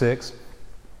6.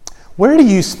 Where do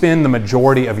you spend the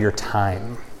majority of your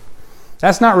time?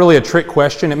 That's not really a trick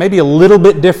question. It may be a little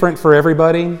bit different for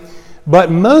everybody,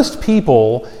 but most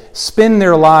people spend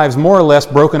their lives more or less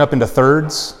broken up into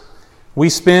thirds. We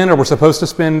spend, or we're supposed to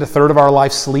spend, a third of our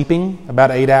life sleeping,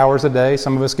 about 8 hours a day.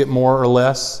 Some of us get more or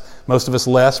less. Most of us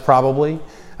less, probably.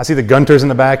 I see the Gunters in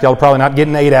the back. Y'all are probably not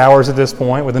getting 8 hours at this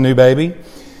point with a new baby.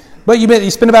 But you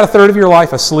spend about a third of your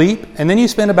life asleep, and then you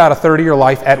spend about a third of your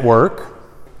life at work,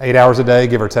 8 hours a day,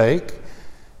 give or take.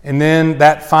 And then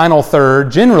that final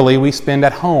third, generally, we spend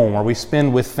at home, or we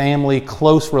spend with family,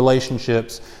 close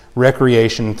relationships,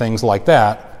 recreation, things like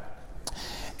that.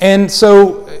 And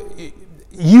so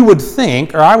you would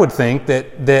think, or I would think,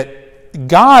 that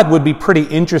God would be pretty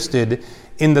interested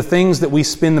in the things that we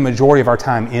spend the majority of our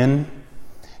time in.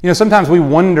 You know, sometimes we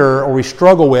wonder or we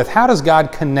struggle with, how does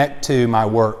God connect to my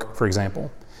work, for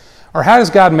example? Or how does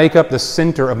God make up the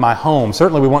center of my home?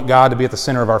 Certainly we want God to be at the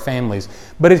center of our families,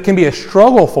 but it can be a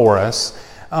struggle for us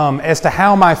as to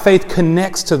how my faith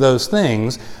connects to those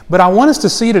things. But I want us to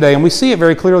see today, and we see it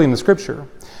very clearly in the Scripture,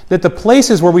 that the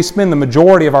places where we spend the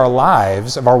majority of our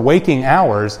lives, of our waking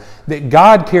hours, that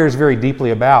God cares very deeply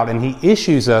about, and He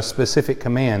issues us specific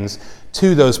commands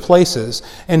to those places.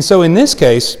 And so in this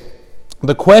case,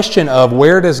 the question of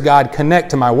where does God connect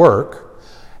to my work,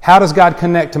 how does God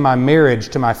connect to my marriage,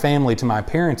 to my family, to my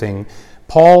parenting,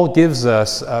 Paul gives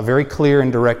us very clear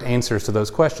and direct answers to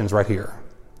those questions right here.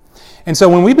 And so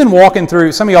when we've been walking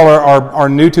through, some of y'all are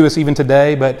new to us even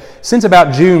today, but since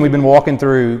about June we've been walking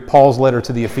through Paul's letter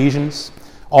to the Ephesians.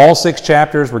 All 6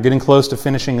 chapters, we're getting close to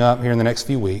finishing up here in the next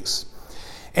few weeks.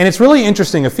 And it's really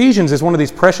interesting. Ephesians is one of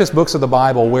these precious books of the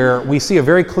Bible where we see a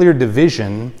very clear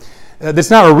division.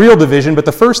 That's not a real division, but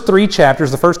the first 3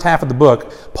 chapters, the first half of the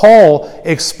book, Paul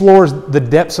explores the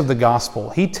depths of the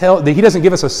gospel. He doesn't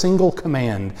give us a single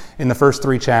command in the first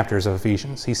 3 chapters of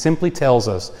Ephesians. He simply tells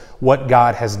us what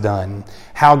God has done,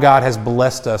 how God has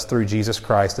blessed us through Jesus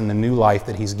Christ and the new life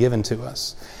that He's given to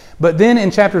us. But then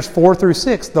in chapters 4 through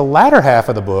 6, the latter half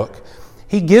of the book,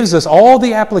 he gives us all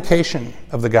the application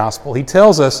of the gospel. He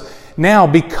tells us, now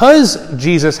because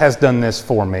Jesus has done this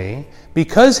for me,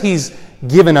 because He's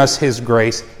given us His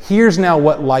grace, here's now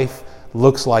what life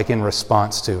looks like in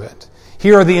response to it.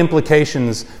 Here are the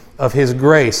implications of His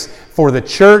grace for the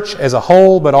church as a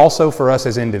whole, but also for us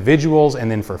as individuals, and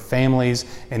then for families,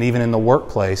 and even in the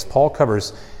workplace. Paul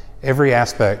covers every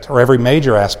aspect, or every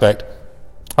major aspect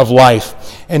of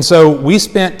life. And so we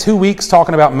spent 2 weeks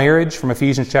talking about marriage from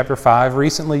Ephesians chapter 5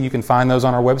 recently. You can find those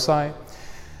on our website.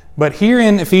 But here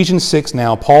in Ephesians 6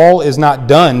 now, Paul is not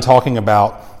done talking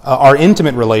about our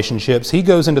intimate relationships. He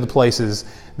goes into the places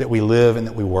that we live and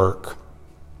that we work.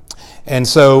 And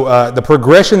so the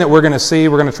progression that we're going to see,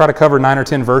 we're going to try to cover 9 or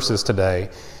 10 verses today.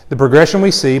 The progression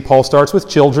we see, Paul starts with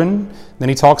children, then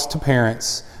he talks to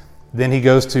parents, then he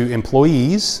goes to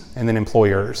employees, and then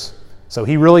employers. So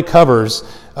he really covers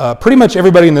pretty much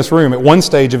everybody in this room at one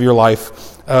stage of your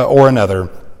life or another.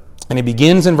 And he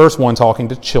begins in verse 1 talking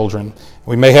to children.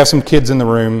 We may have some kids in the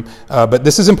room, but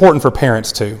this is important for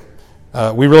parents too.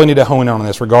 We really need to hone in on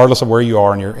this regardless of where you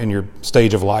are in your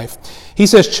stage of life. He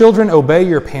says, children, obey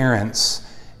your parents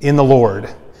in the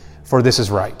Lord, for this is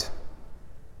right.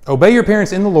 Obey your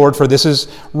parents in the Lord, for this is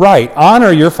right.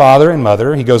 Honor your father and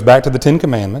mother. He goes back to the 10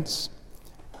 Commandments.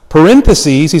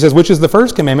 Parentheses, he says, which is the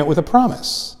first commandment with a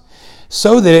promise,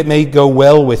 so that it may go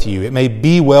well with you, it may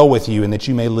be well with you, and that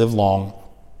you may live long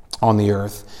on the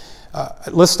earth.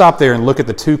 Let's stop there and look at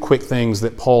the 2 quick things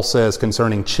that Paul says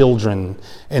concerning children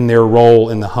and their role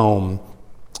in the home.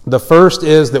 The first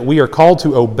is that we are called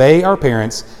to obey our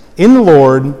parents in the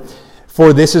Lord,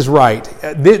 for this is right.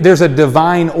 There's a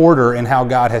divine order in how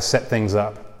God has set things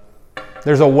up.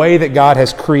 There's a way that God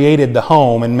has created the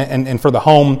home, and for the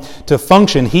home to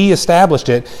function, He established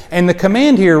it. And the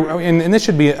command here, and this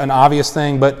should be an obvious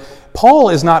thing, but Paul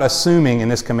is not assuming in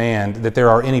this command that there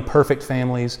are any perfect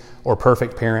families or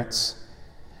perfect parents.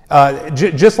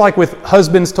 Just like with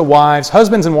husbands to wives,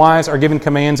 husbands and wives are given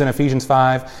commands in Ephesians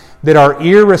 5 that are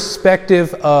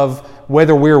irrespective of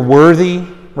whether we're worthy,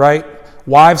 right?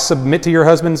 Wives, submit to your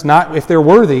husbands, not if they're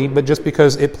worthy, but just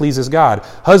because it pleases God.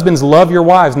 Husbands, love your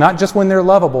wives, not just when they're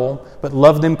lovable, but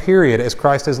love them, period, as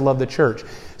Christ has loved the church.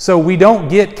 So we don't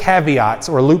get caveats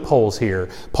or loopholes here.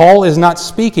 Paul is not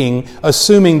speaking,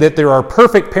 assuming that there are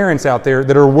perfect parents out there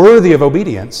that are worthy of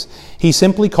obedience. He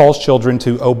simply calls children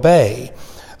to obey.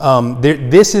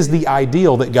 This is the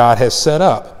ideal that God has set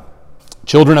up.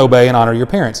 Children, obey and honor your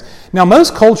parents. Now,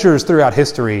 most cultures throughout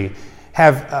history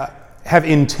have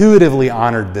intuitively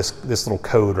honored this little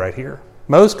code right here.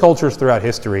 Most cultures throughout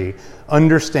history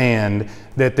understand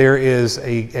that there is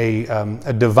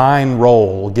a divine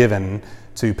role given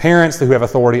to parents who have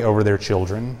authority over their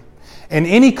children. And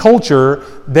any culture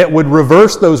that would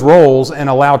reverse those roles and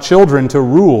allow children to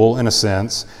rule, in a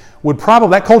sense,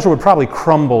 that culture would probably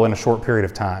crumble in a short period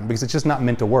of time because it's just not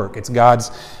meant to work. It's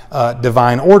God's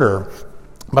divine order.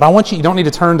 But you don't need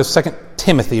to turn to 2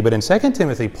 Timothy, but in 2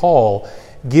 Timothy, Paul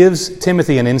gives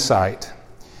Timothy an insight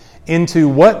into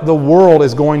what the world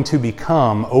is going to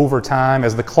become over time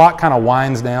as the clock kind of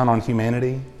winds down on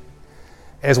humanity.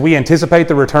 As we anticipate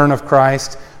the return of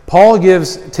Christ, Paul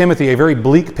gives Timothy a very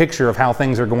bleak picture of how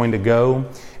things are going to go.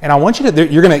 And I want you to,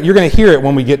 you're going to hear it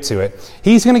when we get to it.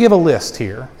 He's going to give a list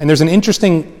here. And there's an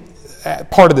interesting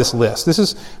part of this list. This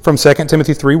is from 2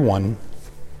 Timothy 3:1.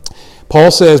 Paul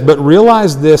says, "But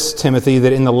realize this, Timothy,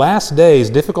 that in the last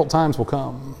days difficult times will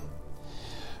come.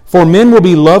 For men will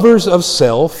be lovers of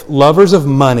self, lovers of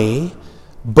money,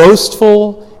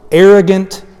 boastful,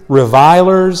 arrogant,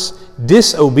 revilers,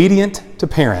 disobedient to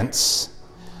parents,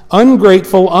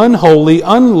 ungrateful, unholy,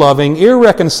 unloving,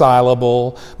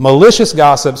 irreconcilable, malicious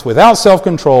gossips, without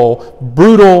self-control,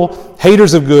 brutal,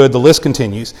 haters of good." The list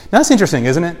continues. Now that's interesting,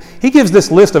 isn't it? He gives this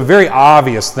list of very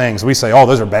obvious things. We say, "Oh,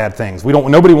 those are bad things."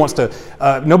 Nobody wants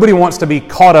to be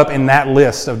caught up in that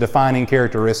list of defining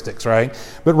characteristics, right?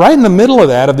 But right in the middle of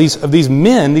that, of these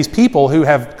men, these people who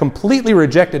have completely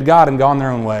rejected God and gone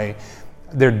their own way,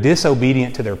 they're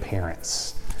disobedient to their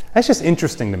parents. That's just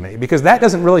interesting to me because that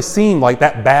doesn't really seem like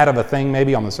that bad of a thing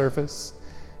maybe on the surface.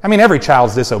 I mean, every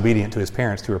child's disobedient to his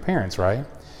parents, to her parents, right?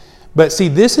 But see,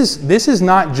 this is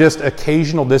not just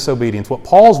occasional disobedience. What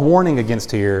Paul's warning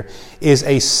against here is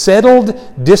a settled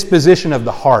disposition of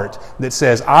the heart that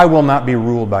says, "I will not be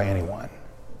ruled by anyone,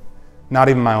 not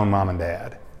even my own mom and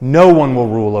dad. No one will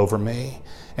rule over me."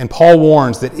 And Paul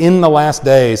warns that in the last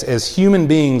days, as human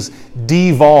beings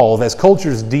devolve, as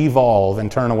cultures devolve and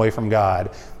turn away from God,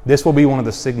 this will be one of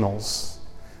the signals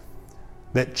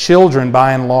that children,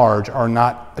 by and large,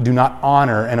 do not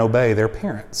honor and obey their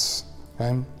parents.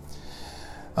 Okay?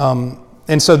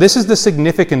 And so this is the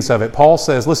significance of it. Paul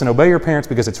says, listen, obey your parents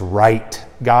because it's right.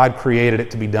 God created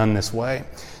it to be done this way.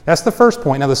 That's the first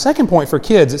point. Now the second point for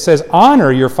kids, it says,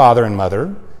 honor your father and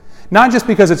mother. Not just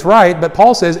because it's right, but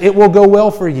Paul says it will go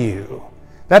well for you.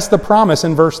 That's the promise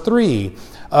in verse 3.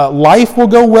 Life will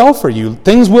go well for you.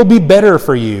 Things will be better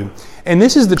for you. And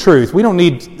this is the truth. We don't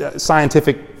need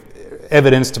scientific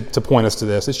evidence to point us to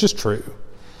this. It's just true.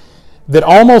 That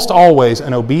almost always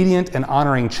an obedient and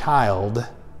honoring child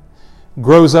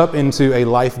grows up into a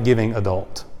life-giving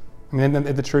adult. I mean, isn't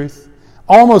that the truth?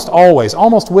 Almost always,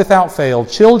 almost without fail,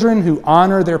 children who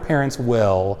honor their parents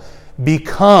well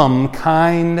become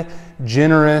kind,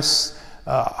 generous,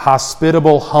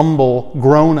 hospitable, humble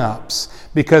grown-ups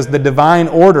because the divine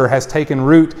order has taken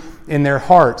root in their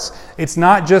hearts. It's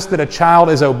not just that a child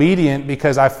is obedient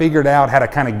because I figured out how to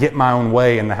kind of get my own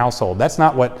way in the household. That's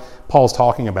not what Paul's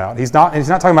talking about. He's not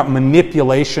talking about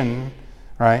manipulation,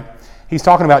 right? He's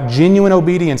talking about genuine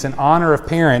obedience and honor of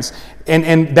parents.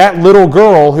 And that little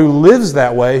girl who lives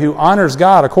that way, who honors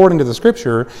God according to the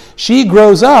Scripture, she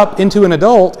grows up into an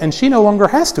adult and she no longer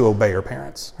has to obey her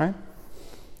parents, right?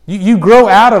 You grow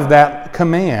out of that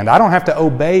command. I don't have to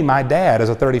obey my dad as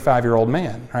a 35-year-old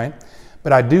man, right?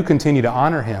 But I do continue to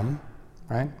honor him,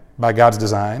 right, by God's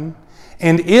design.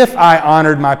 And if I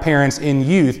honored my parents in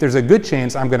youth, there's a good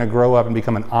chance I'm going to grow up and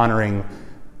become an honoring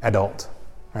adult,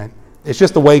 right? It's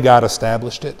just the way God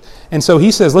established it. And so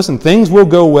he says, listen, things will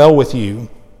go well with you,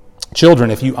 children,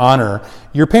 if you honor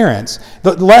your parents.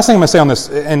 The last thing I'm going to say on this,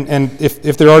 and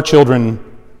if there are children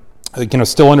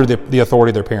still under the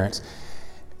authority of their parents,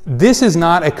 this is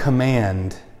not a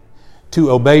command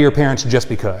to obey your parents just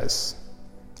because.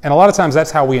 And a lot of times that's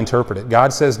how we interpret it.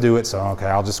 God says do it, so okay,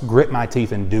 I'll just grit my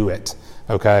teeth and do it,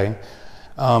 okay?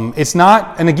 It's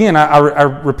not, and again, I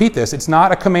repeat this, it's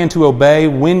not a command to obey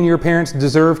when your parents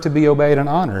deserve to be obeyed and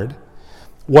honored.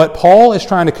 What Paul is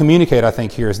trying to communicate, I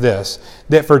think, here is this,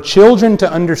 that for children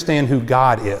to understand who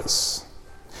God is,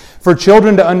 for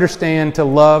children to understand, to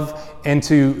love, and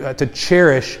to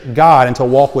cherish God and to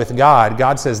walk with God,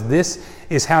 God says this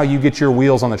is how you get your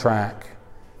wheels on the track.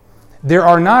 There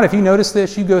are not, if you notice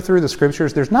this, you go through the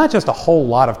Scriptures, there's not just a whole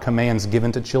lot of commands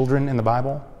given to children in the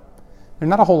Bible. There's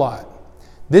not a whole lot.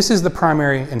 This is the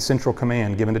primary and central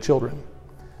command given to children.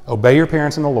 Obey your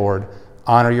parents in the Lord,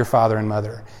 honor your father and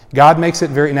mother. God makes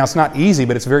it now it's not easy,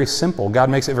 but it's very simple. God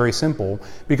makes it very simple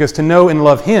because to know and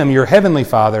love Him, your heavenly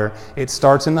Father, it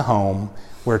starts in the home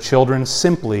where children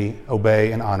simply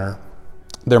obey and honor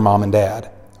their mom and dad.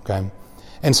 Okay?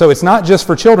 And so it's not just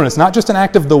for children. It's not just an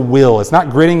act of the will. It's not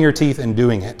gritting your teeth and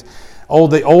doing it.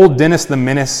 The old Dennis the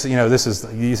Menace, this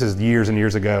is years and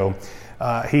years ago.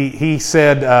 He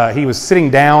said he was sitting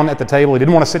down at the table. He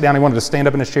didn't want to sit down. He wanted to stand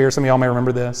up in his chair. Some of y'all may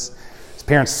remember this. His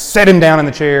parents set him down in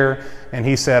the chair, and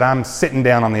he said, "I'm sitting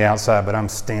down on the outside, but I'm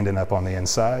standing up on the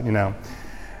inside."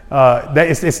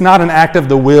 It's not an act of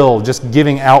the will, just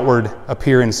giving outward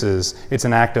appearances. It's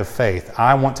an act of faith.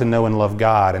 I want to know and love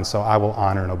God, and so I will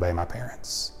honor and obey my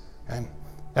parents. Okay?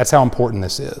 That's how important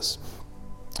this is.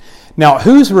 Now,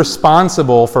 who's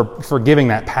responsible for giving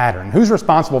that pattern? Who's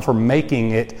responsible for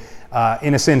making it,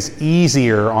 in a sense,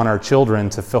 easier on our children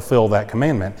to fulfill that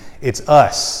commandment? It's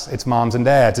us. It's moms and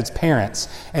dads. It's parents.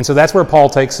 And so that's where Paul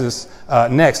takes us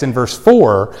next. In verse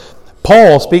 4,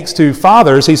 Paul speaks to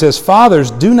fathers. He says, "Fathers,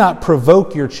 do not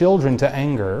provoke your children to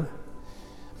anger,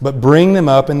 but bring them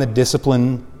up in the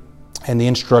discipline and the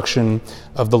instruction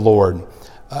of the Lord."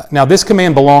 Now, this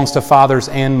command belongs to fathers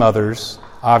and mothers,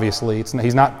 obviously.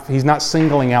 He's not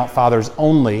singling out fathers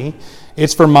only.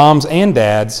 It's for moms and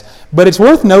dads. But it's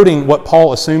worth noting what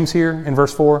Paul assumes here in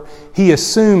verse 4. He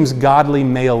assumes godly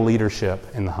male leadership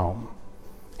in the home.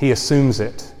 He assumes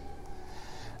it.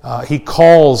 He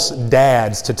calls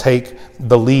dads to take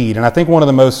the lead. And I think one of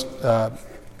the most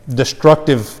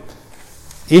destructive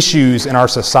issues in our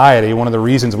society, one of the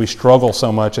reasons we struggle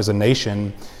so much as a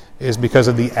nation, is because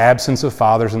of the absence of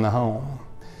fathers in the home.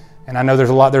 And I know there's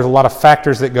a lot of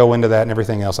factors that go into that and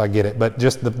everything else. I get it. But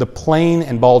just the plain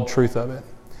and bald truth of it,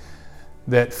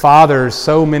 that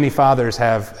so many fathers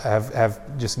have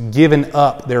just given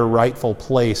up their rightful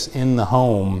place in the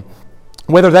home,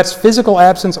 whether that's physical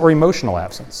absence or emotional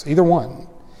absence, either one.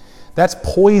 That's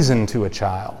poison to a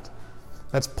child.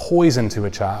 That's poison to a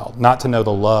child, not to know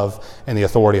the love and the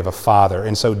authority of a father.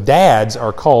 And so dads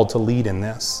are called to lead in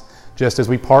this, just as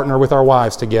we partner with our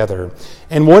wives together.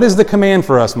 And what is the command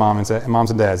for us, moms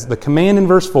and dads? The command in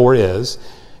verse 4 is,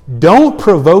 don't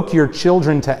provoke your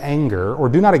children to anger, or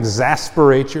do not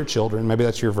exasperate your children, maybe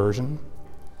that's your version,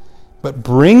 but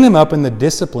bring them up in the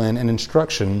discipline and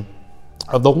instruction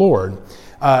of the Lord.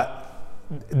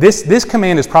 This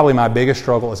command is probably my biggest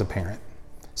struggle as a parent.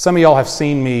 Some of y'all have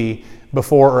seen me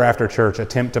before or after church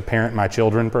attempt to parent my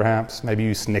children, perhaps. Maybe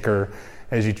you snicker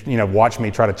as you watch me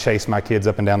try to chase my kids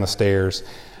up and down the stairs.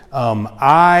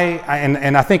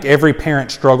 I think every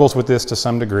parent struggles with this to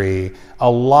some degree. A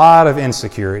lot of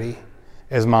insecurity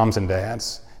as moms and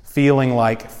dads, feeling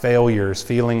like failures,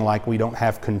 feeling like we don't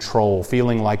have control,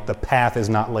 feeling like the path is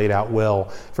not laid out well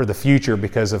for the future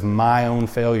because of my own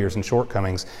failures and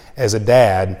shortcomings as a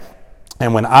dad.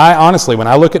 And when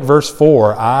I look at verse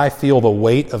 4, I feel the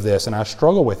weight of this and I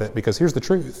struggle with it, because here's the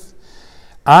truth.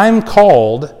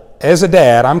 As a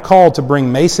dad, I'm called to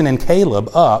bring Mason and Caleb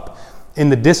up in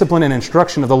the discipline and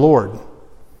instruction of the Lord.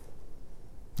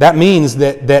 That means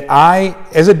that I,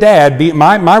 as a dad,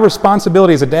 my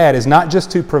responsibility as a dad is not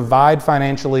just to provide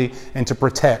financially and to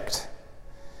protect,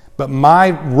 but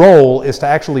my role is to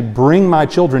actually bring my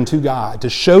children to God, to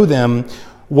show them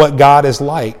what God is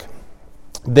like.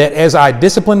 That as I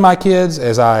discipline my kids,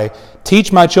 as I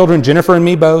teach my children, Jennifer and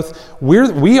me both,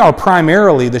 we are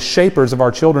primarily the shapers of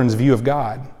our children's view of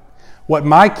God. What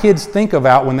my kids think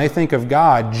about when they think of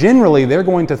God, generally they're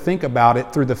going to think about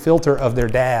it through the filter of their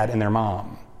dad and their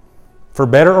mom, for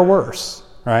better or worse,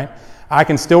 right? I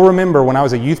can still remember when I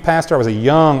was a youth pastor, I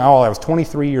was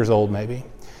 23 years old maybe,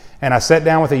 and I sat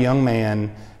down with a young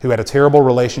man who had a terrible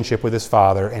relationship with his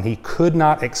father, and he could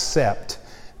not accept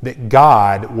that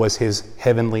God was his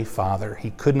heavenly father.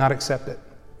 He could not accept it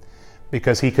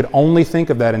because he could only think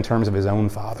of that in terms of his own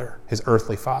father, his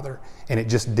earthly father, and it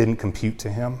just didn't compute to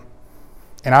him.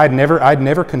 And I'd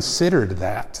never considered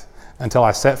that until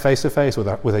I sat face to face with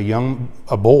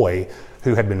a boy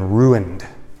who had been ruined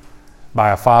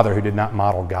by a father who did not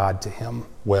model God to him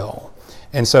well.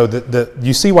 And so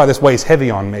you see why this weighs heavy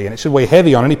on me, and it should weigh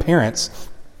heavy on any parents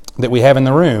that we have in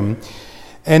the room.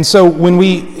 And so when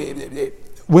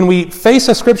we face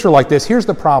a scripture like this, here's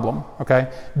the problem,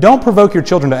 okay? Don't provoke your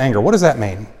children to anger. What does that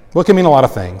mean? Well, it can mean a lot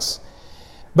of things.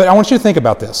 But I want you to think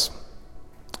about this.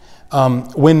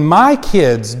 When my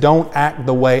kids don't act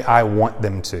the way I want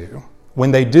them to,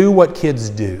 when they do what kids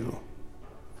do,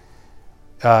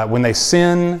 when they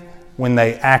sin, when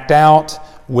they act out,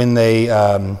 when they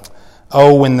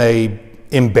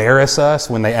embarrass us,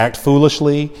 when they act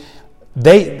foolishly,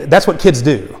 that's what kids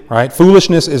do, right?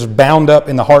 Foolishness is bound up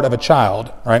in the heart of a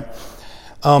child, right?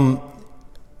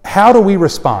 How do we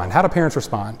respond? How do parents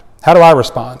respond? How do I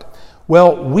respond?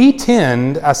 Well, maybe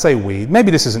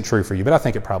this isn't true for you, but I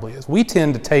think it probably is. We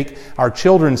tend to take our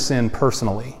children's sin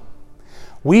personally.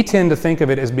 We tend to think of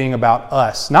it as being about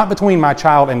us, not between my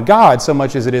child and God so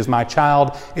much as it is my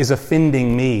child is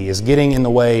offending me, is getting in the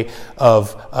way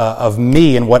of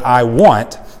me and what I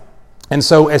want. And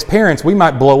so as parents, we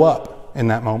might blow up in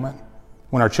that moment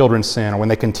when our children sin or when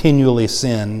they continually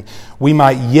sin. We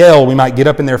might yell, we might get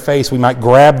up in their face, we might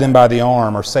grab them by the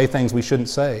arm or say things we shouldn't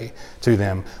say to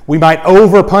them. We might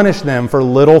over-punish them for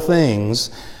little things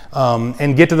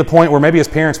and get to the point where maybe as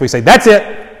parents we say, "That's it,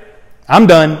 I'm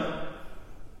done."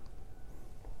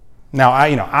 Now,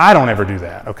 I don't ever do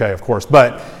that, okay, of course,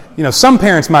 but, some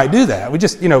parents might do that. We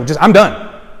just, I'm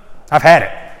done. I've had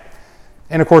it.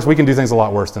 And, of course, we can do things a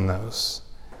lot worse than those.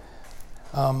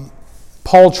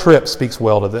 Paul Tripp speaks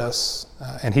well to this,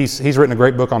 and he's written a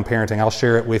great book on parenting. I'll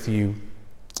share it with you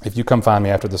if you come find me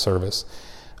after the service.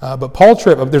 But Paul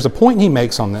Tripp, there's a point he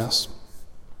makes on this,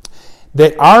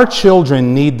 that our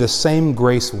children need the same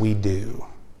grace we do.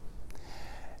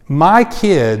 My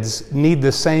kids need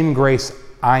the same grace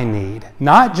I need.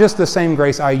 Not just the same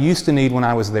grace I used to need when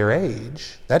I was their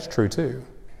age. That's true too.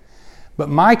 But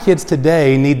my kids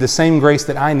today need the same grace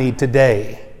that I need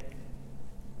today.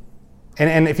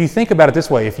 And if you think about it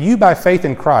this way, if you by faith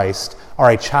in Christ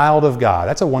are a child of God,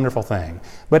 that's a wonderful thing.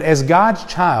 But as God's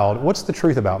child, what's the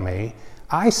truth about me?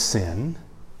 I sin.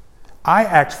 I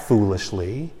act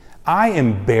foolishly. I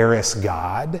embarrass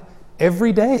God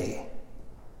every day.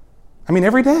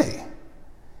 Every day.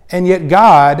 And yet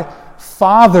God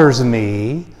fathers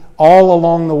me all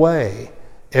along the way,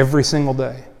 every single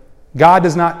day. God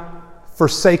does not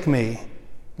forsake me.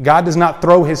 God does not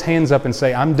throw his hands up and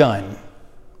say, "I'm done.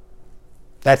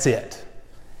 That's it."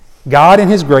 God in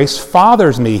his grace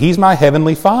fathers me. He's my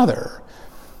heavenly Father.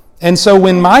 And so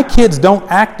when my kids don't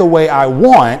act the way I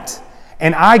want,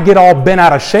 and I get all bent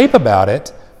out of shape about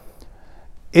it,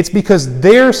 it's because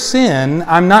their sin,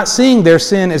 I'm not seeing their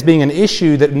sin as being an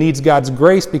issue that needs God's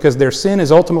grace because their sin is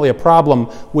ultimately a problem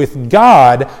with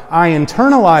God. I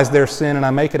internalize their sin and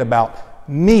I make it about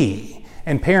me.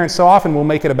 And parents so often will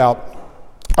make it about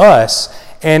us.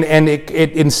 And it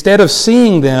instead of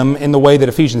seeing them in the way that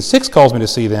Ephesians 6 calls me to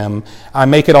see them, I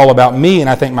make it all about me, and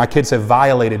I think my kids have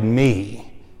violated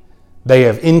me. They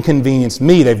have inconvenienced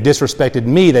me. They've disrespected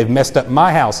me. They've messed up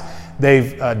my house.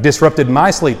 They've disrupted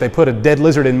my sleep. They put a dead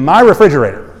lizard in my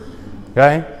refrigerator.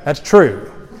 Okay? That's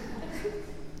true.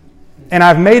 And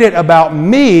I've made it about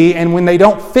me, and when they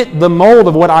don't fit the mold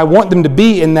of what I want them to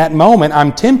be in that moment,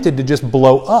 I'm tempted to just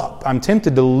blow up. I'm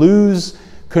tempted to lose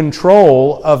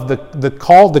control of the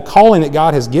calling that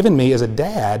God has given me as a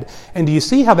dad. And do you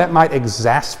see how that might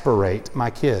exasperate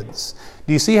my kids?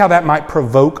 Do you see how that might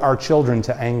provoke our children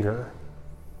to anger?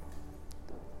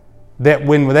 That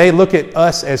when they look at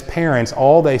us as parents,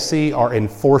 all they see are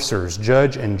enforcers,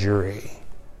 judge and jury.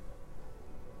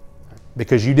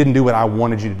 Because you didn't do what I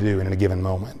wanted you to do in a given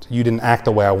moment. You didn't act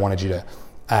the way I wanted you to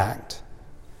act.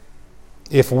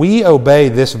 If we obey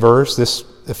this verse, this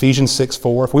Ephesians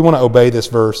 6:4, if we want to obey this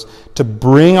verse to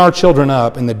bring our children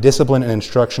up in the discipline and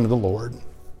instruction of the Lord,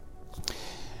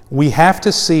 we have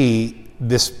to see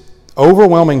this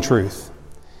overwhelming truth.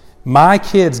 My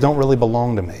kids don't really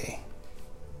belong to me.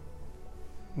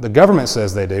 The government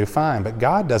says they do, fine, but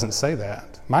God doesn't say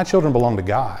that. My children belong to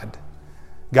God.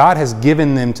 God has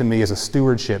given them to me as a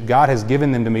stewardship. God has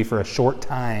given them to me for a short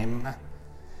time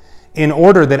in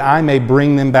order that I may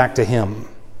bring them back to Him.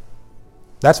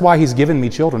 That's why He's given me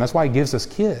children. That's why He gives us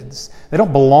kids. They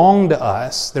don't belong to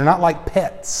us. They're not like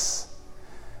pets.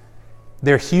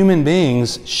 They're human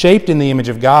beings shaped in the image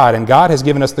of God, and God has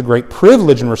given us the great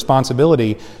privilege and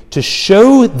responsibility to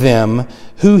show them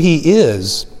who He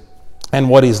is and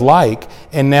what He's like.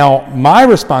 And now my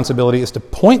responsibility is to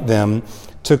point them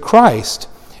to Christ.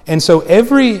 And so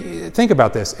think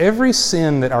about this, every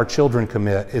sin that our children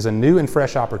commit is a new and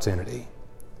fresh opportunity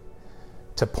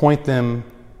to point them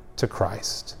to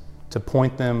Christ, to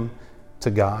point them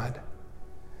to God.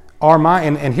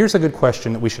 And here's a good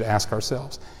question that we should ask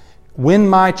ourselves. When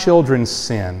my children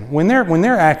sin, when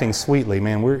they're acting sweetly,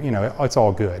 man, it's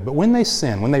all good. But when they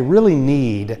sin, when they really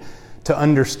need to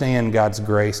understand God's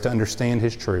grace, to understand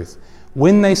His truth,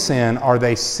 when they sin, are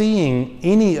they seeing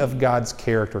any of God's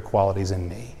character qualities in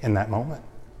me in that moment?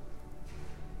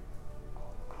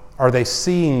 Are they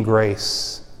seeing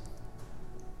grace?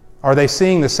 Are they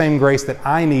seeing the same grace that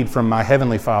I need from my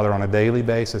Heavenly Father on a daily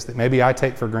basis that maybe I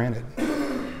take for granted?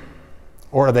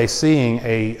 Or are they seeing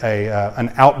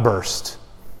an outburst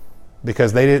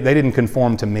because they didn't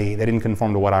conform to me? They didn't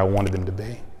conform to what I wanted them to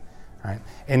be. All right?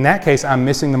 In that case, I'm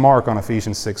missing the mark on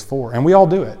Ephesians 6:4. And we all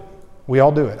do it. We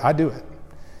all do it. I do it.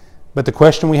 But the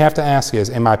question we have to ask is,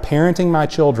 am I parenting my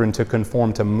children to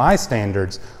conform to my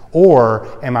standards, or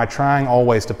am I trying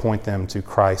always to point them to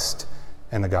Christ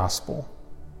and the gospel.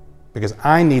 Because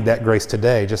I need that grace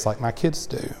today, just like my kids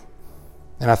do.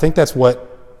 And I think that's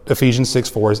what Ephesians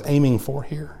 6:4 is aiming for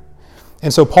here.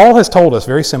 And so Paul has told us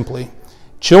very simply,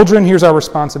 children, here's our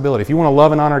responsibility. If you want to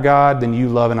love and honor God, then you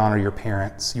love and honor your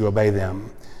parents. You obey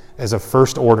them as a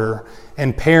first order.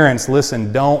 And parents,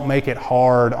 listen, don't make it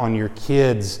hard on your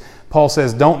kids. Paul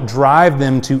says, don't drive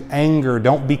them to anger.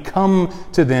 Don't become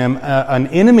to them an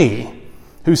enemy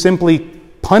who simply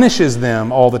punishes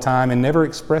them all the time and never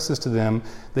expresses to them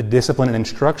the discipline and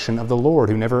instruction of the Lord,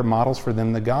 who never models for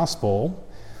them the gospel.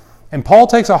 And Paul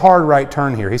takes a hard right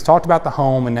turn here. He's talked about the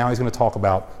home, and now he's going to talk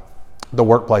about the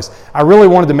workplace. I really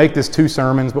wanted to make this 2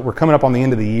 sermons, but we're coming up on the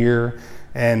end of the year,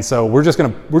 and so we're just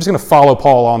going to follow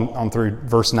Paul on through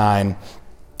verse 9,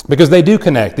 because they do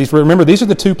connect. Remember, these are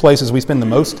the 2 places we spend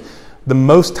the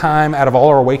most time out of all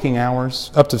our waking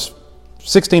hours, up to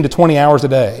 16 to 20 hours a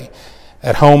day,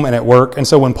 at home and at work. And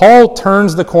so when Paul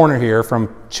turns the corner here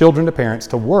from children to parents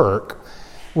to work,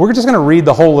 we're just going to read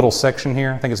the whole little section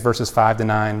here. I think it's verses 5 to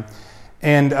 9.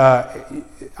 And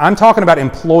I'm talking about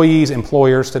employees,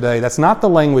 employers today. That's not the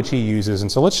language he uses.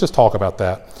 And so let's just talk about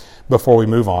that before we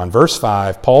move on. Verse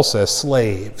 5, Paul says,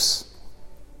 slaves,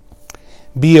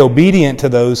 be obedient to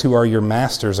those who are your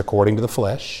masters according to the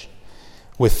flesh,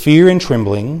 with fear and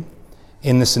trembling,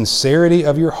 in the sincerity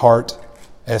of your heart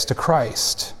as to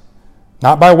Christ.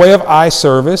 Not by way of eye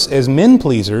service as men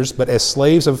pleasers, but as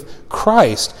slaves of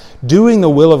Christ, doing the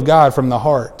will of God from the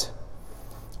heart.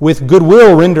 With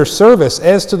goodwill render service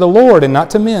as to the Lord and not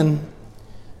to men,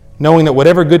 knowing that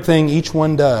whatever good thing each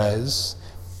one does,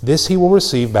 this he will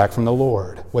receive back from the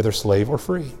Lord, whether slave or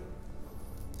free.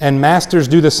 And masters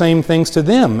do the same things to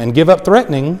them and give up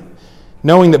threatening,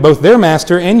 knowing that both their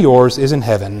master and yours is in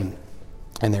heaven,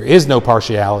 and there is no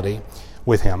partiality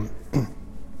with him.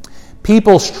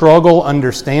 People struggle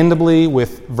understandably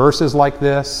with verses like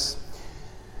this,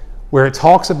 where it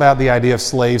talks about the idea of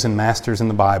slaves and masters in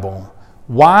the Bible.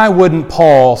 Why wouldn't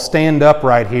Paul stand up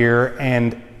right here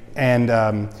and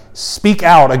speak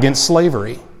out against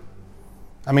slavery?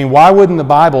 I mean, why wouldn't the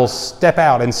Bible step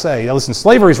out and say, listen,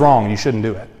 slavery's wrong and you shouldn't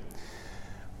do it?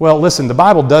 Well, listen, the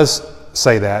Bible does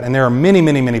say that, and there are many,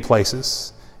 many, many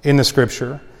places in the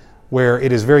Scripture where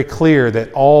it is very clear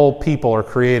that all people are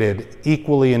created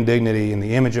equally in dignity in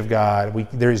the image of God.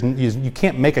 You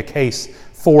can't make a case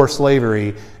for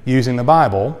slavery using the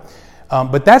Bible,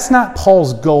 but that's not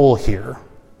Paul's goal here.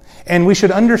 And we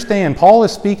should understand, Paul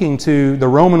is speaking to the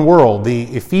Roman world, the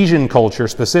Ephesian culture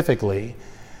specifically,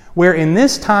 where in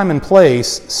this time and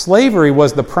place, slavery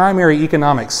was the primary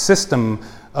economic system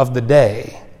of the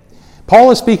day.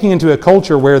 Paul is speaking into a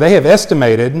culture where they have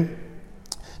estimated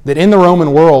that in the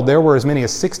Roman world there were as many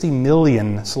as 60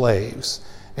 million slaves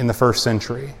in the first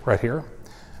century, right here.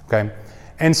 Okay,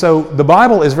 and so the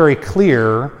Bible is very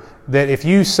clear that if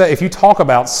you talk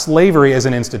about slavery as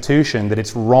an institution, that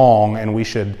it's wrong and we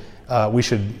should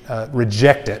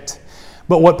reject it.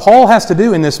 But what Paul has to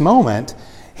do in this moment,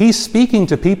 he's speaking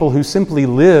to people who simply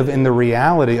live in the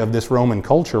reality of this Roman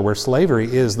culture where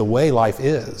slavery is the way life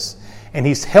is. And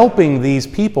he's helping these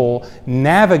people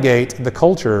navigate the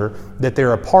culture that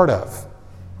they're a part of.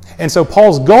 And so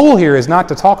Paul's goal here is not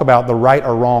to talk about the right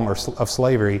or wrong of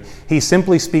slavery. He's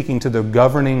simply speaking to the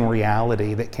governing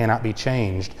reality that cannot be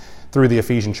changed through the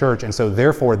Ephesian church. And so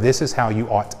therefore, this is how you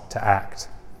ought to act.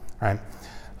 Right?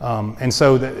 And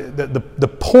so the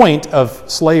point of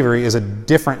slavery is a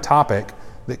different topic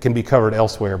that can be covered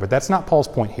elsewhere. But that's not Paul's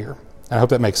point here. And I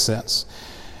hope that makes sense.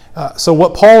 So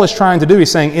what Paul is trying to do,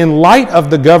 he's saying, in light of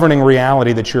the governing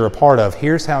reality that you're a part of,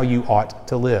 here's how you ought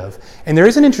to live. And there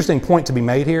is an interesting point to be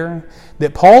made here,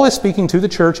 that Paul is speaking to the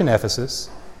church in Ephesus.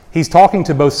 He's talking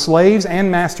to both slaves and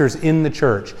masters in the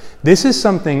church. This is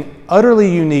something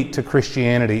utterly unique to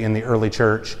Christianity in the early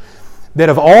church, that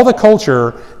of all the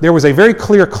culture, there was a very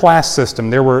clear class system.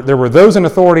 There were those in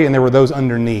authority and there were those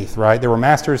underneath, right? There were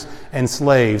masters and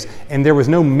slaves, and there was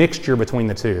no mixture between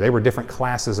the two. They were different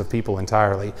classes of people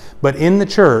entirely. But in the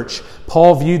church,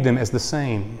 Paul viewed them as the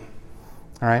same,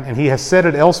 all right? And he has said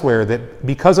it elsewhere that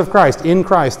because of Christ, in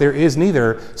Christ, there is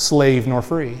neither slave nor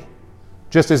free,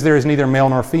 just as there is neither male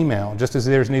nor female, just as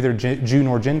there is neither Jew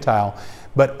nor Gentile.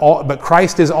 But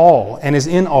Christ is all and is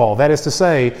in all. That is to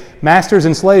say, masters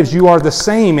and slaves, you are the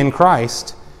same in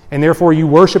Christ, and therefore you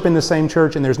worship in the same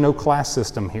church, and there's no class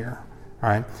system here. All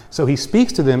right? So he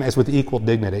speaks to them as with equal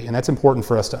dignity, and that's important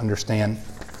for us to understand.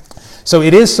 So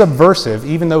it is subversive,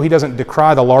 even though he doesn't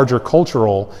decry the larger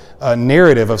cultural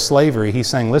narrative of slavery. He's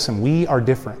saying, listen, we are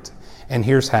different, and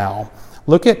here's how.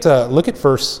 Look at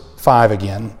verse 5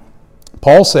 again.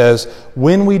 Paul says,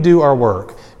 when we do our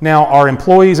work. Now, are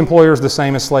employers the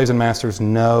same as slaves and masters?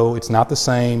 No, it's not the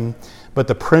same. but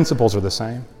the principles are the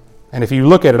same. And if you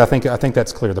look at it, I think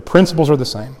that's clear. The principles are the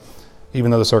same,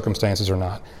 even though the circumstances are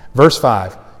not. Verse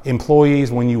 5,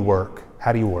 employees, when you work,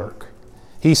 how do you work?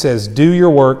 He says, do your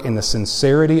work in the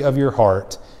sincerity of your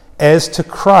heart as to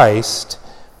Christ,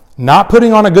 not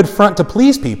putting on a good front to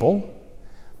please people,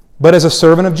 but as a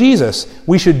servant of Jesus.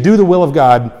 We should do the will of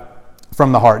God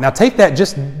from the heart. Now take that,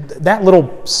 just that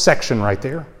little section right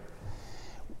there.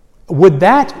 Would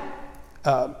that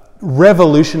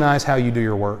revolutionize how you do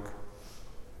your work?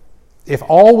 If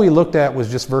all we looked at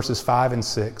was just verses 5 and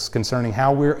 6 concerning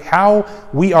how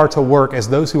we are to work as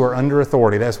those who are under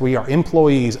authority, that is, we are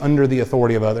employees under the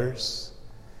authority of others.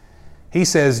 He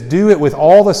says, do it with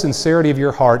all the sincerity of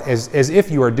your heart as if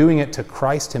you are doing it to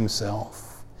Christ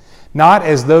himself, not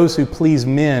as those who please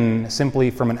men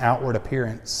simply from an outward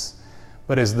appearance,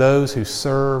 but as those who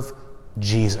serve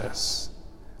Jesus.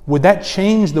 Would that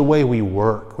change the way we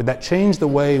work? Would that change the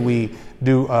way we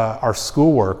do our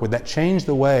schoolwork? Would that change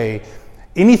the way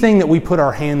anything that we put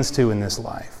our hands to in this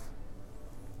life?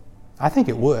 I think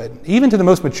it would. Even to the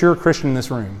most mature Christian in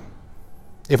this room.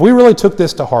 If we really took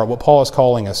this to heart, what Paul is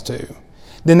calling us to,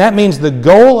 then that means the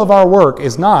goal of our work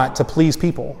is not to please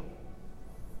people.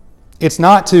 It's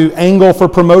not to angle for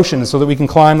promotion so that we can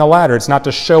climb the ladder. It's not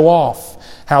to show off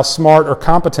how smart or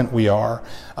competent we are.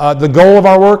 The goal of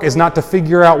our work is not to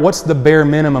figure out what's the bare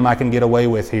minimum I can get away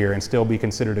with here and still be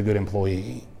considered a good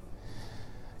employee.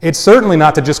 It's certainly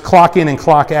not to just clock in and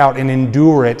clock out and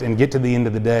endure it and get to the end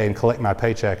of the day and collect my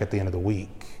paycheck at the end of the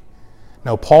week.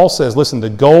 No, Paul says, listen, the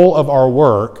goal of our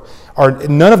work are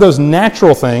none of those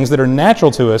natural things that are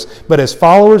natural to us, but as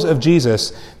followers of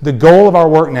Jesus, the goal of our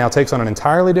work now takes on an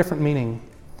entirely different meaning,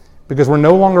 because we're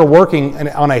no longer working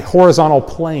on a horizontal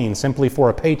plane simply for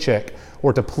a paycheck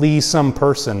or to please some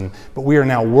person, but we are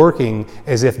now working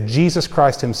as if Jesus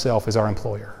Christ himself is our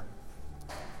employer,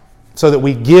 so that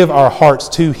we give our hearts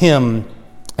to him,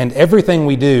 and everything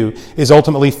we do is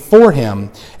ultimately for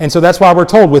him. And so that's why we're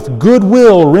told, with good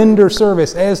will render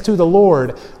service as to the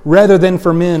Lord rather than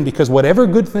for men, because whatever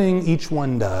good thing each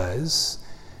one does,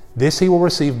 this he will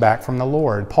receive back from the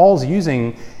Lord. Paul's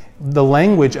using the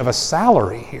language of a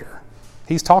salary here.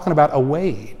 He's talking about a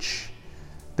wage.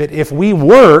 That if we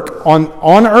work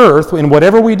on earth in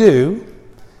whatever we do,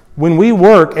 when we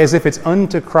work as if it's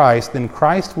unto Christ, then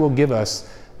Christ will give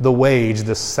us the wage,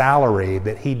 the salary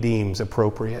that he deems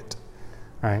appropriate.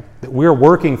 Right? That we're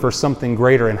working for something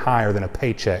greater and higher than a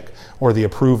paycheck or the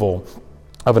approval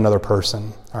of another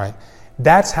person. All right?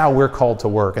 That's how we're called to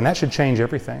work, and that should change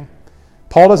everything.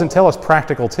 Paul doesn't tell us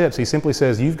practical tips. He simply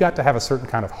says you've got to have a certain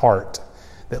kind of heart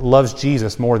that loves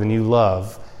Jesus more than you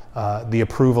love the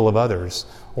approval of others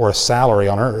or a salary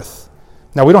on earth.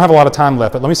 Now, we don't have a lot of time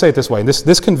left, but let me say it this way.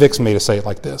 This convicts me to say it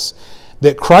like this,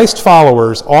 that Christ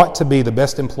followers ought to be the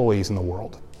best employees in the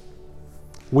world.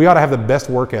 We ought to have the best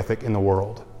work ethic in the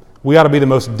world. We ought to be the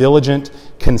most diligent,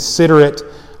 considerate,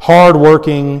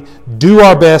 hardworking, do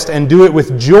our best, and do it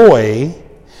with joy,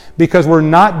 because we're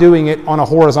not doing it on a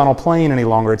horizontal plane any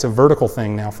longer. It's a vertical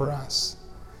thing now for us.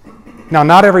 Now,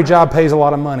 not every job pays a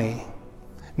lot of money.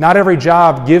 Not every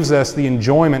job gives us the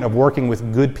enjoyment of working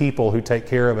with good people who take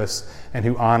care of us and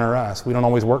who honor us. We don't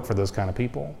always work for those kind of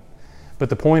people. But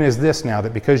the point is this now,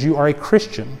 that because you are a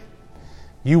Christian,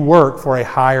 you work for a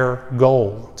higher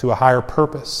goal, to a higher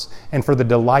purpose, and for the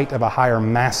delight of a higher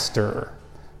master.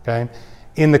 Okay?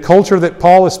 In the culture that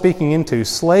Paul is speaking into, a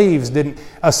slave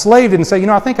didn't say,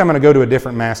 I think I'm going to go to a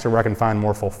different master where I can find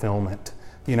more fulfillment.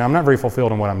 I'm not very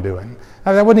fulfilled in what I'm doing.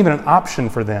 That wasn't even an option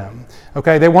for them.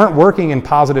 Okay, they weren't working in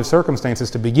positive circumstances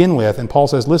to begin with. And Paul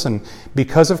says, listen,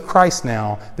 because of Christ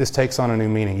now, this takes on a new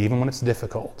meaning, even when it's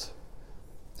difficult.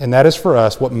 And that is for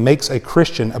us what makes a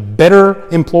Christian a better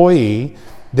employee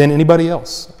than anybody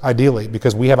else, ideally,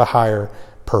 because we have a higher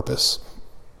purpose.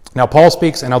 Now, Paul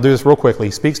speaks, and I'll do this real quickly,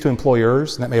 he speaks to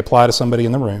employers, and that may apply to somebody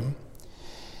in the room.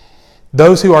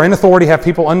 Those who are in authority have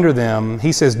people under them.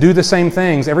 He says, do the same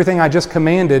things. Everything I just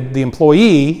commanded the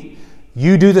employee,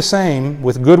 you do the same.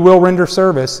 With goodwill render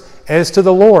service as to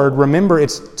the Lord. Remember,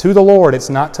 it's to the Lord. It's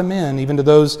not to men, even to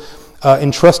those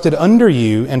entrusted under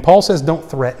you. And Paul says, don't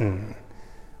threaten,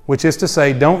 which is to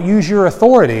say, don't use your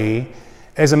authority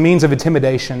as a means of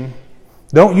intimidation.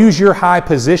 Don't use your high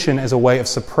position as a way of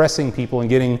suppressing people and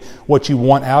getting what you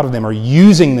want out of them, or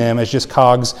using them as just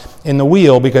cogs in the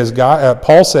wheel, because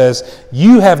Paul says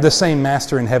you have the same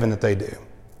master in heaven that they do.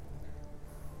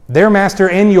 Their master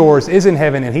and yours is in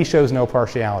heaven, and he shows no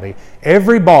partiality.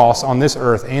 Every boss on this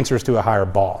earth answers to a higher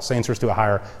boss, answers to a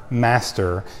higher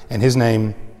master, and his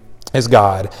name is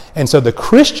God. And so the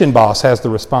Christian boss has the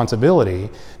responsibility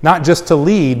not just to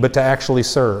lead, but to actually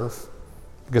serve.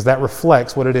 because that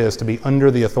reflects what it is to be under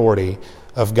the authority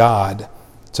of God,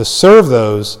 to serve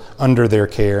those under their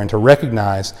care, and to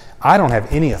recognize I don't have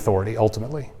any authority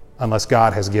ultimately unless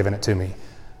God has given it to me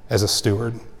as a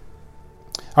steward. All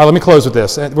right, let me close with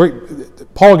this.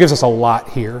 Paul gives us a lot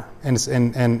here,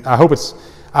 and I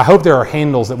hope there are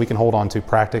handles that we can hold on to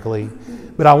practically.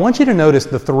 But I want you to notice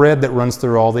the thread that runs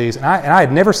through all these, and I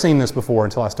had never seen this before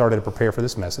until I started to prepare for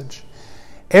this message.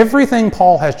 Everything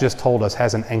Paul has just told us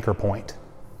has an anchor point,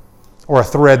 or a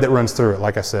thread that runs through it,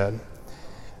 like I said.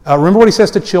 Remember what he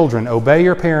says to children: obey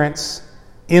your parents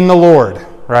in the Lord,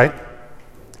 right?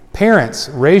 Parents,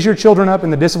 raise your children up in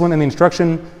the discipline and the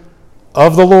instruction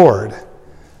of the Lord.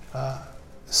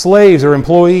 Slaves or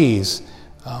employees,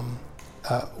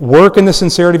 work in the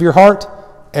sincerity of your heart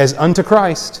as unto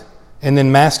Christ. And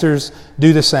then masters,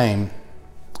 do the same.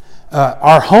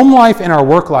 Our home life and our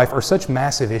work life are such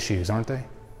massive issues, aren't they?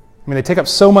 I mean, they take up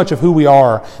so much of who we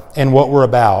are and what we're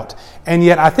about. And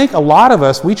yet I think a lot of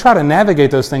us, we try to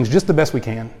navigate those things just the best we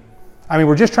can. I mean,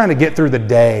 we're just trying to get through the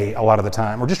day a lot of the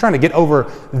time. We're just trying to get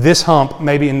over this hump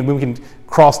maybe, and we can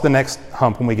cross the next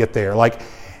hump when we get there. Like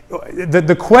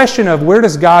the question of where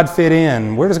does God fit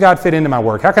in? Where does God fit into my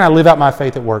work? How can I live out my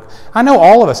faith at work? I know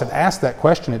all of us have asked that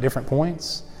question at different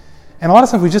points. And a lot of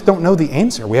times we just don't know the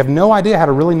answer. We have no idea how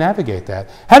to really navigate that.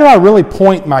 How do I really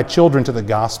point my children to the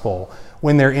gospel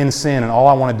when they're in sin and all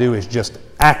I want to do is just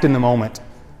act in the moment?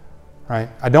 Right?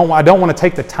 I don't want to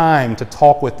take the time to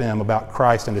talk with them about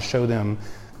Christ and to show them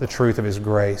the truth of His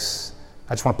grace.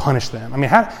 I just want to punish them. I mean,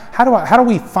 how do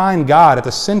we find God at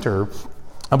the center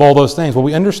of all those things? Well,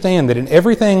 we understand that in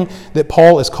everything that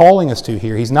Paul is calling us to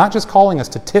here, he's not just calling us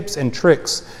to tips and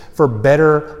tricks for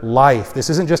better life. This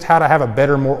isn't just how to have a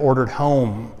better, more ordered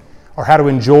home or how to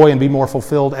enjoy and be more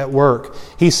fulfilled at work.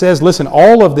 He says, listen,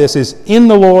 all of this is in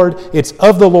the Lord, it's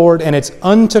of the Lord, and it's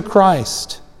unto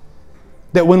Christ.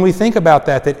 That when we think about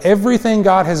that everything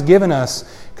God has given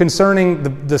us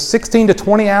concerning the 16 to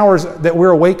 20 hours that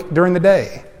we're awake during the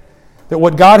day, that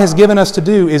what God has given us to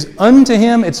do is unto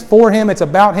Him, it's for Him, it's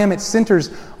about Him, it centers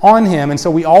on Him. And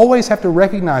so we always have to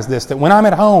recognize this, that when I'm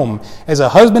at home, as a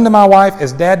husband to my wife,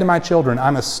 as dad to my children,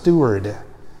 I'm a steward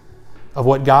of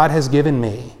what God has given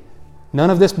me. None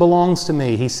of this belongs to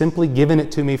me. He's simply given it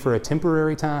to me for a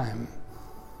temporary time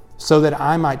so that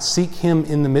I might seek Him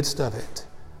in the midst of it.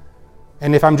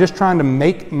 And if I'm just trying to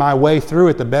make my way through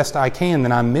it the best I can,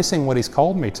 then I'm missing what He's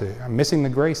called me to. I'm missing the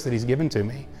grace that He's given to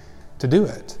me to do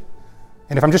it.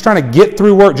 And if I'm just trying to get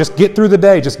through work, just get through the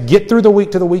day, just get through the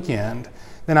week to the weekend,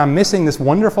 then I'm missing this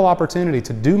wonderful opportunity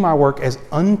to do my work as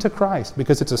unto Christ,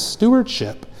 because it's a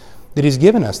stewardship that He's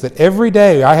given us, that every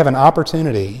day I have an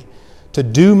opportunity to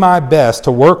do my best,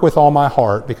 to work with all my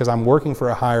heart, because I'm working for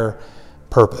a higher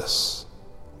purpose.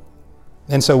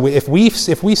 And so if we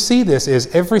see this as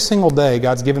every single day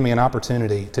God's given me an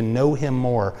opportunity to know Him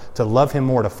more, to love Him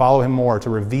more, to follow Him more, to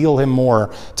reveal Him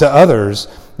more to others,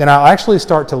 then I'll actually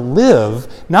start to live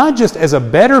not just as a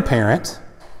better parent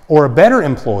or a better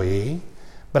employee,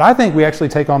 but I think we actually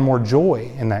take on more joy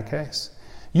in that case.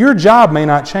 Your job may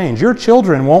not change. Your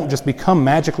children won't just become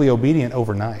magically obedient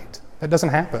overnight. That doesn't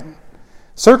happen.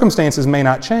 Circumstances may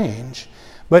not change.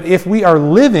 But if we are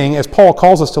living, as Paul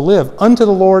calls us to live, unto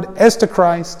the Lord as to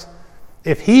Christ,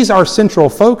 if He's our central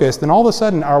focus, then all of a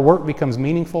sudden our work becomes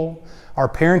meaningful, our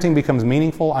parenting becomes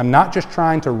meaningful. I'm not just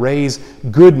trying to raise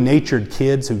good-natured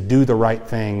kids who do the right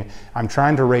thing. I'm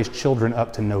trying to raise children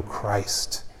up to know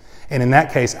Christ. And in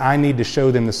that case, I need to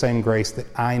show them the same grace that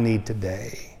I need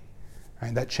today.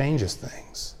 Right? That changes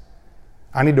things.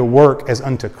 I need to work as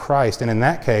unto Christ. And in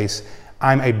that case,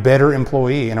 I'm a better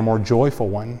employee and a more joyful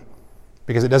one.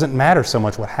 Because it doesn't matter so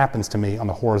much what happens to me on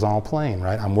the horizontal plane,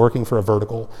 right? I'm working for a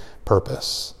vertical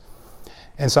purpose.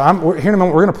 And so here in a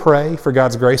moment, we're going to pray for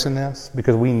God's grace in this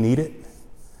because we need it.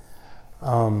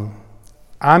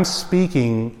 I'm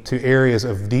speaking to areas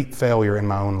of deep failure in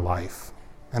my own life.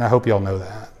 And I hope you all know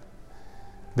that.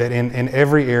 That in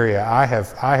every area, I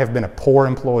have been a poor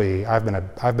employee. I've been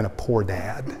a poor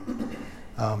dad.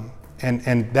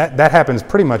 And that happens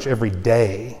pretty much every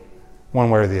day, one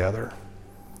way or the other.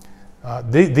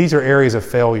 These are areas of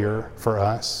failure for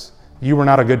us. You were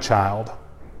not a good child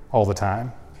all the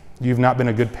time. You've not been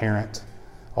a good parent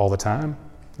all the time.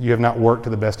 You have not worked to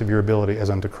the best of your ability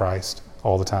as unto Christ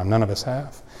all the time. None of us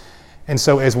have. And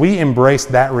so as we embrace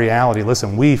that reality,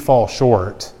 listen, we fall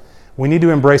short. We need to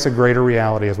embrace a greater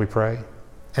reality as we pray.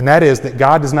 And that is that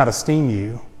God does not esteem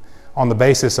you on the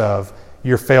basis of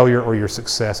your failure or your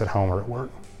success at home or at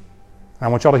work. And I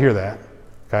want y'all to hear that,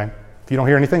 okay? If you don't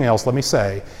hear anything else, let me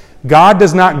say, God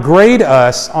does not grade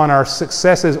us on our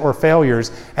successes or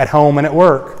failures at home and at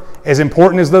work. as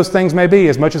important as those things may be,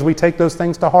 as much as we take those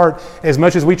things to heart, as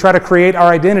much as we try to create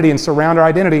our identity and surround our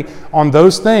identity on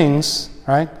those things,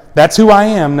 right? That's who I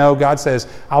am. No, God says,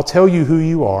 I'll tell you who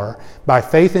you are. By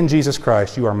faith in Jesus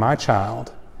Christ, you are my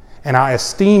child, and I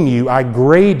esteem you, I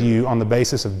grade you on the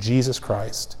basis of Jesus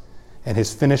Christ and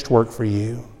His finished work for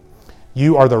you.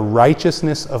 You are the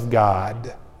righteousness of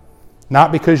God,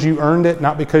 not because you earned it,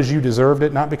 not because you deserved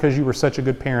it, not because you were such a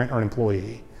good parent or an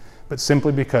employee, but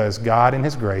simply because God in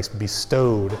His grace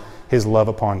bestowed His love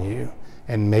upon you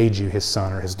and made you His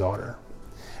son or His daughter.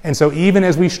 And so even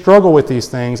as we struggle with these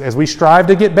things, as we strive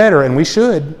to get better, and we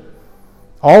should,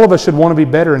 all of us should want to be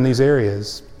better in these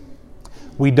areas,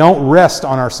 we don't rest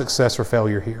on our success or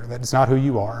failure here. That is not who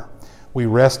you are. We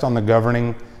rest on the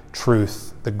governing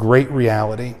truth, the great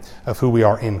reality of who we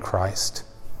are in Christ.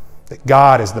 That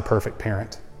God is the perfect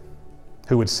parent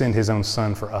who would send His own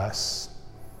Son for us.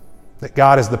 That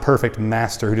God is the perfect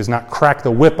master who does not crack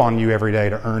the whip on you every day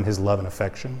to earn His love and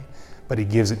affection, but He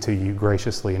gives it to you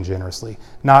graciously and generously.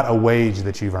 Not a wage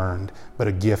that you've earned, but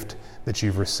a gift that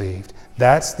you've received.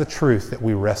 That's the truth that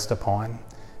we rest upon,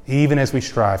 even as we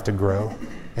strive to grow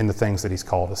in the things that He's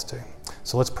called us to.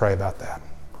 So let's pray about that.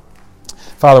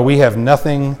 Father, we have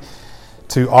nothing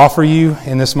to offer you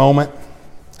in this moment.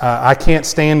 I can't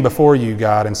stand before you,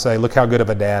 God, and say, look how good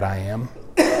of a dad I am.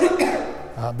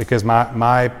 Because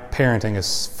my parenting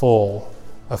is full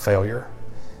of failure.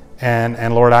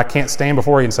 And Lord, I can't stand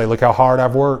before you and say, look how hard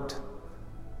I've worked.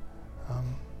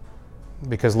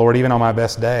 Because Lord, even on my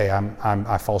best day,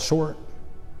 I fall short.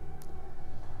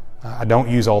 I don't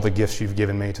use all the gifts you've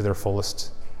given me to their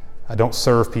fullest. I don't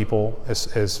serve people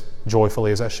as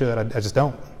joyfully as I should. I just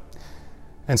don't.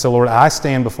 And so Lord, I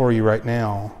stand before you right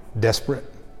now desperate.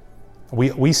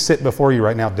 We sit before you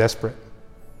right now desperate.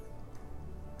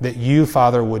 That you,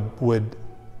 Father,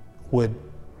 would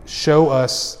show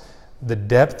us the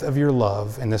depth of your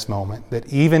love in this moment,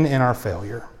 that even in our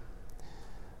failure,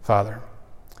 Father,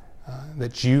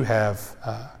 that you have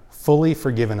fully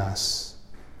forgiven us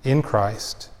in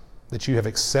Christ, that you have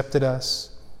accepted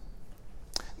us,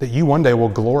 that you one day will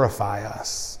glorify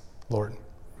us, Lord,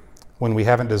 when we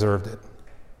haven't deserved it.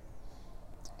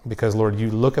 Because, Lord,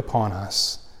 you look upon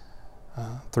us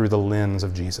through the lens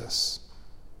of Jesus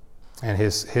and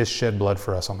his shed blood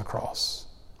for us on the cross.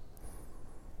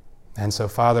 And so,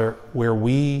 Father, where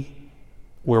we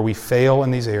fail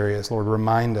in these areas, Lord,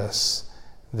 remind us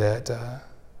that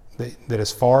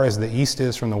as far as the east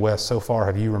is from the west, so far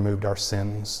have you removed our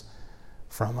sins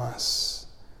from us.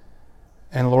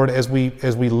 And Lord, as we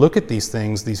look at these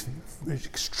things, these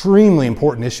extremely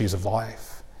important issues of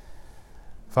life,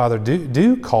 Father,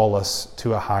 do call us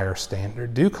to a higher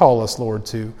standard. Do call us, Lord,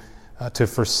 to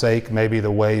forsake maybe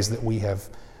the ways that we have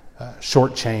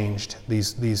shortchanged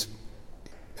these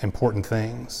important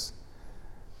things.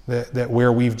 That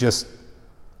where we've just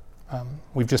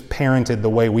parented the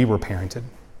way we were parented.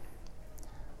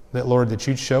 That, Lord, that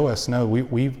you'd show us, no,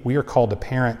 we are called to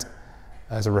parent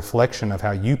as a reflection of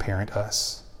how you parent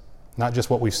us, not just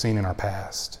what we've seen in our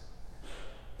past.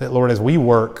 That, Lord, as we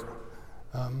work,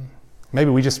 maybe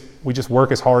we just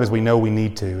work as hard as we know we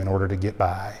need to in order to get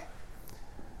by.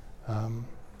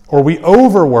 Or we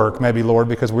overwork, maybe, Lord,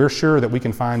 because we're sure that we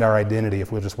can find our identity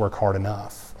if we'll just work hard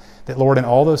enough. That, Lord, in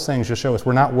all those things, just show us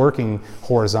we're not working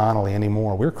horizontally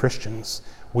anymore. We're Christians.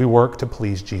 We work to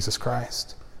please Jesus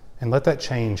Christ. And let that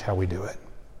change how we do it.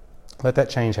 Let that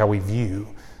change how we view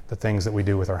the things that we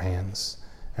do with our hands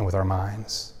and with our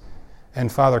minds.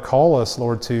 And Father, call us,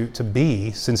 Lord, to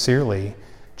be sincerely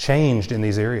changed in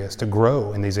these areas, to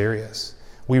grow in these areas.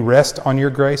 We rest on your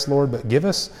grace, Lord, but give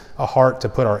us a heart to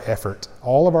put our effort,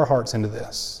 all of our hearts into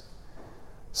this.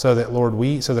 So that,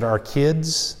 Lord, so that our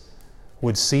kids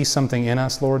would see something in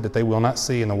us, Lord, that they will not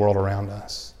see in the world around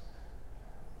us.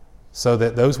 So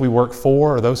that those we work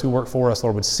for or those who work for us,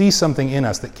 Lord, would see something in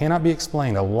us that cannot be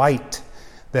explained, a light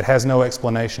that has no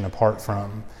explanation apart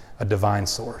from a divine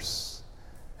source.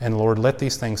 And Lord, let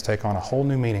these things take on a whole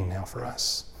new meaning now for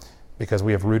us because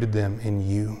we have rooted them in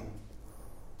you.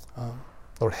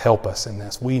 Lord, help us in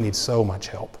this. We need so much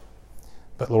help.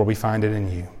 But Lord, we find it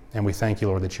in you. And we thank you,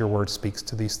 Lord, that your word speaks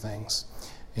to these things.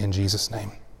 In Jesus'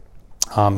 name. Amen.